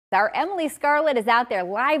Our Emily Scarlett is out there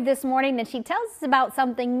live this morning, and she tells us about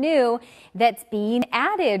something new that's being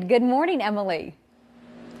added. Good morning, Emily.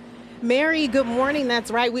 Mary, good morning.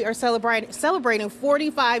 That's right. We are celebrating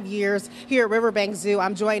 45 years here at Riverbanks Zoo.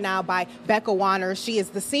 I'm joined now by Becca Warner. She is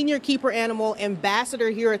the Senior Keeper Animal Ambassador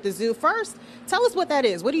here at the zoo. First, tell us what that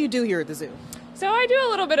is. What do you do here at the zoo? So I do a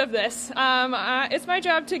little bit of this. It's my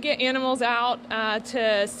job to get animals out,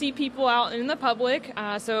 to see people out in the public.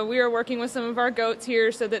 So we are working with some of our goats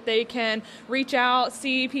here so that they can reach out,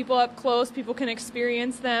 see people up close, people can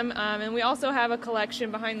experience them. And we also have a collection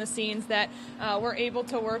behind the scenes that we're able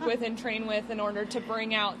to work with and train with in order to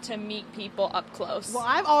bring out to meet people up close. Well,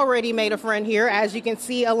 I've already made a friend here. As you can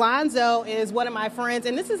see, Alonzo is one of my friends,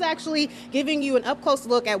 and this is actually giving you an up-close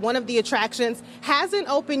look at one of the attractions. Hasn't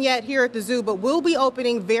opened yet here at the zoo, but will be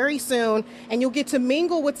opening very soon, and you'll get to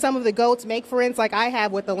mingle with some of the goats, make friends like I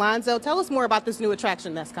have with Alonzo. Tell us more about this new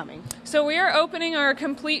attraction that's coming. So we are opening our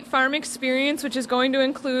complete farm experience, which is going to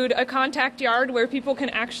include a contact yard where people can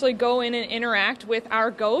actually go in and interact with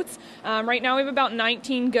our goats. Right now we have about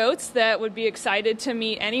 19 goats that would be excited to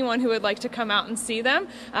meet anyone who would like to come out and see them.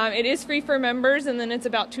 It is free for members, and then it's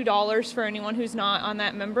about $2 for anyone who's not on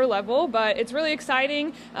that member level, but it's really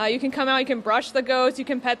exciting. You can come out, you can brush the goats, you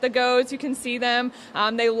can pet the goats, you can see them.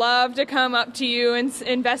 They love to come up to you and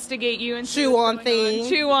investigate you and chew on things.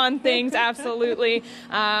 Chew on things, absolutely.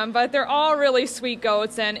 But they're all really sweet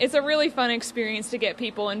goats, and it's a really fun experience to get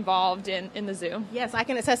people involved in the zoo. Yes, I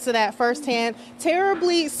can attest to that firsthand.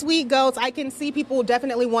 Terribly sweet goats. I can see people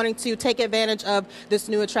definitely wanting to take advantage of this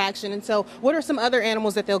new attraction. And so what are some other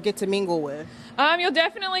animals that they'll get to mingle with? You'll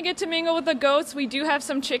definitely get to mingle with the goats. We do have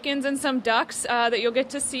some chickens and some ducks that you'll get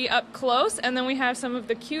to see up close, and then we have some of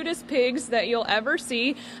the cutest pigs that you'll ever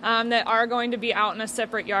see that are going to be out in a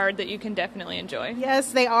separate yard that you can definitely enjoy.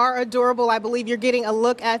 Yes, they are adorable. I believe you're getting a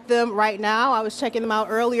look at them right now. I was checking them out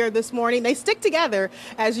earlier this morning. They stick together.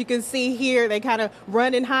 As you can see here, they kind of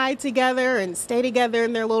run and hide together and stay together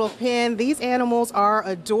in their little pen. These animals are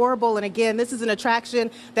adorable. And again, this is an attraction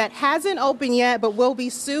that hasn't opened yet, but will be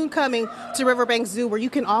soon coming to Riverbanks Zoo, where you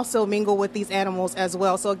can also mingle with these animals as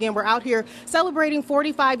well. So again, we're out here celebrating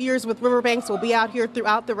 45 years with Riverbanks. We'll be out here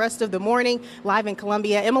throughout the rest of the morning. Live in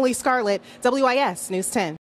Columbia, Emily Scarlett, WIS News 10.